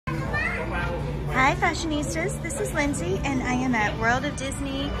Hi fashionistas, this is Lindsay and I am at World of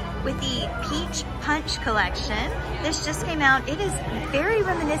Disney with the Peach Punch collection. This just came out. It is very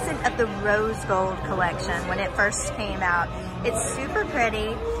reminiscent of the Rose Gold collection when it first came out. It's super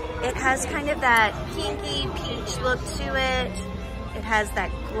pretty. It has kind of that pinky peach look to it. It has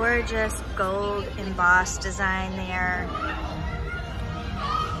that gorgeous gold embossed design there.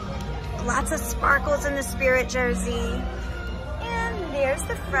 Lots of sparkles in the Spirit jersey. And there's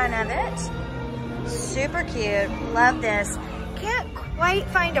the front of it. Super cute, love this. Can't quite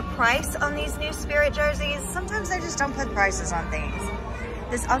find a price on these new Spirit jerseys. Sometimes they just don't put prices on things.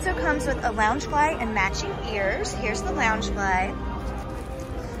 This also comes with a Loungefly and matching ears. Here's the Loungefly.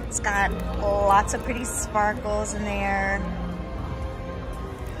 It's got lots of pretty sparkles in there.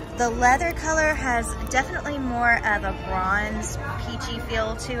 The leather color has definitely more of a bronze peachy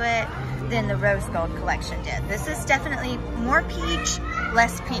feel to it than the Rose Gold collection did. This is definitely more peach,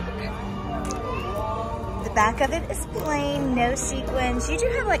 less pink. The back of it is plain, no sequins. You do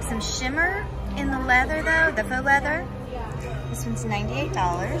have like some shimmer in the leather though, the faux leather. This one's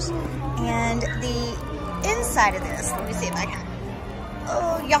 $98. And the inside of this, let me see if I can.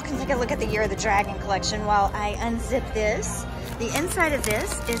 Oh, y'all can take a look at the Year of the Dragon collection while I unzip this. The inside of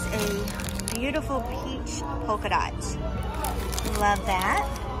this is a beautiful peach polka dot. Love that.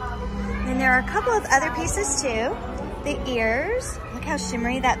 Then there are a couple of other pieces too. The ears, look how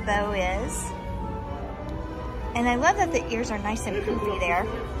shimmery that bow is. And I love that the ears are nice and poofy there.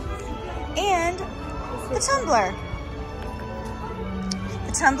 And the tumbler.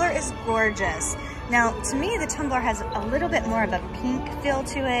 The tumbler is gorgeous. Now, to me, the tumbler has a little bit more of a pink feel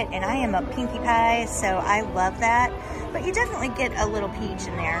to it, and I am a Pinkie Pie, so I love that. But you definitely get a little peach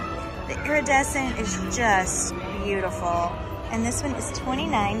in there. The iridescent is just beautiful. And this one is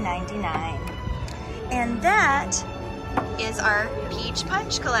 $29.99. And that is our Peach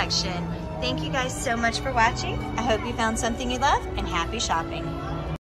Punch collection. Thank you guys so much for watching. I hope you found something you love, and happy shopping.